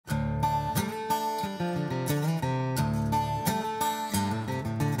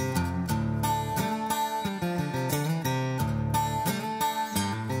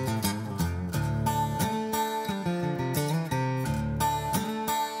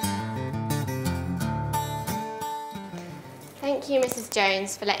Thank you, Mrs.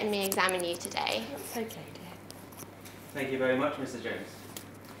 Jones, for letting me examine you today. It's okay, dear. Thank you very much, Mrs. Jones.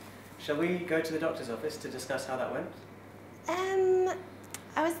 Shall we go to the doctor's office to discuss how that went?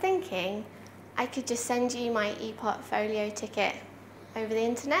 I was thinking I could just send you my e-portfolio ticket over the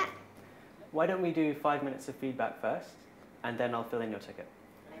internet. Why don't we do 5 minutes of feedback first, and then I'll fill in your ticket.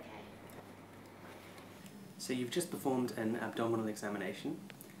 Okay. So you've just performed an abdominal examination.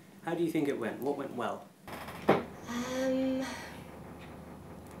 How do you think it went? What went well?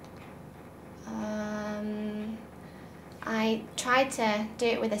 I tried to do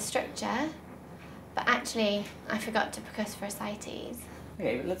it with a structure, but actually I forgot to percuss for ascites.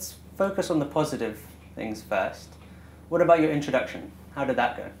 Okay, but let's focus on the positive things first. What about your introduction? How did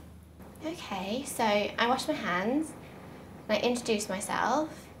that go? Okay, so I washed my hands, and I introduced myself,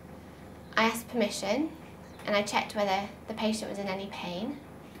 I asked permission, and I checked whether the patient was in any pain.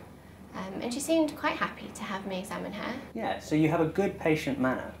 And she seemed quite happy to have me examine her. Yeah, so you have a good patient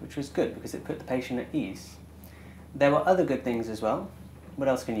manner, which was good because it put the patient at ease. There were other good things as well. What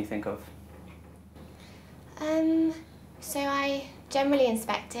else can you think of? So I generally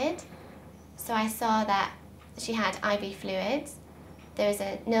inspected. So I saw that she had IV fluids, there was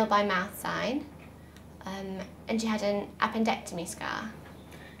a nil by mouth sign, and she had an appendectomy scar.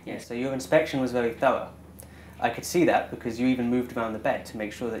 Yeah, so your inspection was very thorough. I could see that because you even moved around the bed to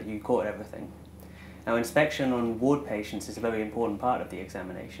make sure that you caught everything. Now, inspection on ward patients is a very important part of the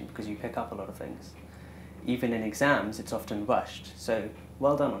examination because you pick up a lot of things. Even in exams, it's often rushed, so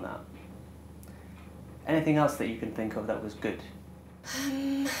well done on that. Anything else that you can think of that was good?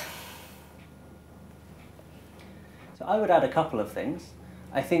 So I would add a couple of things.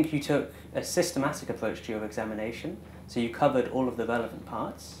 I think you took a systematic approach to your examination, so you covered all of the relevant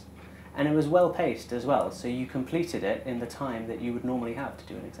parts. And it was well paced as well, so you completed it in the time that you would normally have to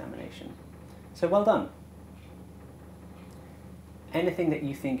do an examination. So well done. Anything that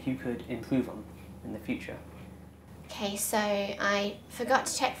you think you could improve on in the future? Okay, so I forgot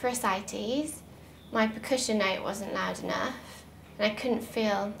to check for ascites, my percussion note wasn't loud enough, and I couldn't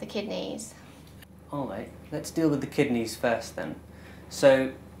feel the kidneys. Alright, let's deal with the kidneys first then.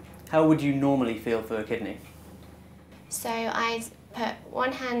 So, how would you normally feel for a kidney? So I'd put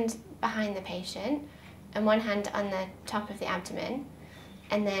one hand behind the patient and one hand on the top of the abdomen,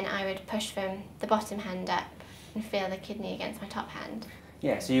 and then I would push from the bottom hand up and feel the kidney against my top hand.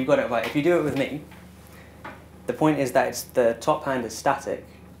 Yeah, so you've got it right. If you do it with me, the point is that the top hand is static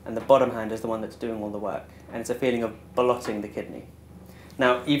and the bottom hand is the one that's doing all the work, and it's a feeling of ballotting the kidney.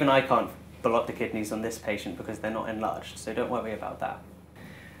 Now, even I can't ballot the kidneys on this patient because they're not enlarged, so don't worry about that.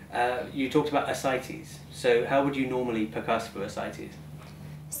 You talked about ascites, so how would you normally percuss for ascites?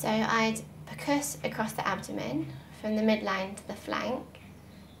 So I'd percuss across the abdomen from the midline to the flank,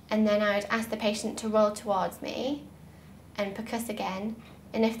 and then I would ask the patient to roll towards me and percuss again,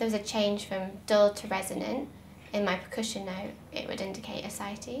 and if there was a change from dull to resonant in my percussion note, it would indicate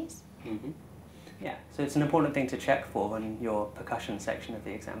ascites. Mm-hmm. Yeah, so it's an important thing to check for in your percussion section of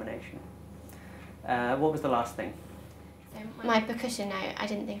the examination. What was the last thing? So my percussion note, I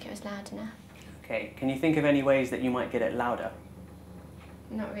didn't think it was loud enough. Okay, can you think of any ways that you might get it louder?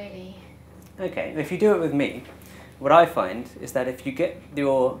 Not really. Okay, if you do it with me, what I find is that if you get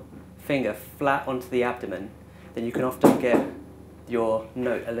your finger flat onto the abdomen, then you can often get your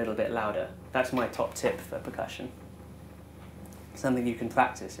note a little bit louder. That's my top tip for percussion. Something you can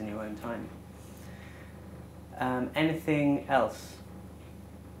practice in your own time. Anything else?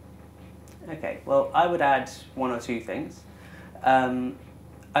 Okay, well, I would add one or two things. I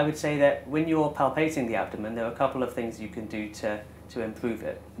would say that when you're palpating the abdomen, there are a couple of things you can do to improve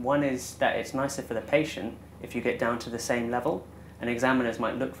it. One is that it's nicer for the patient if you get down to the same level, and examiners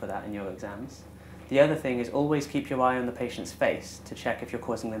might look for that in your exams. The other thing is always keep your eye on the patient's face to check if you're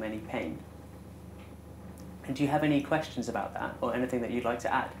causing them any pain. And do you have any questions about that, or anything that you'd like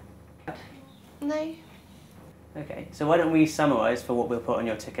to add? No. Okay, so why don't we summarise for what we'll put on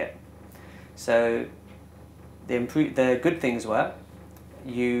your ticket. So the good things were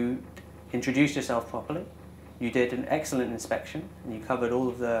you introduced yourself properly, you did an excellent inspection, and you covered all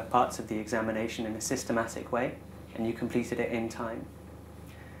of the parts of the examination in a systematic way, and you completed it in time.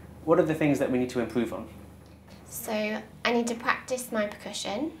 What are the things that we need to improve on? So I need to practice my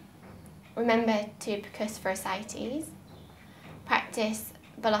percussion, remember to percuss for ascites, practice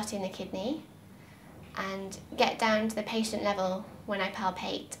ballotting the kidney, and get down to the patient level when I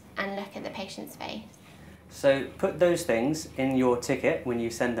palpate and look at the patient's face. So put those things in your ticket when you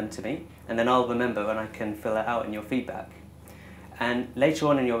send them to me, and then I'll remember and I can fill it out in your feedback. And later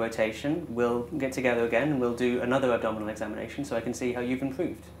on in your rotation, we'll get together again and we'll do another abdominal examination so I can see how you've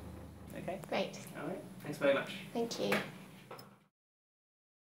improved. Okay? Great. All right. Thanks very much. Thank you.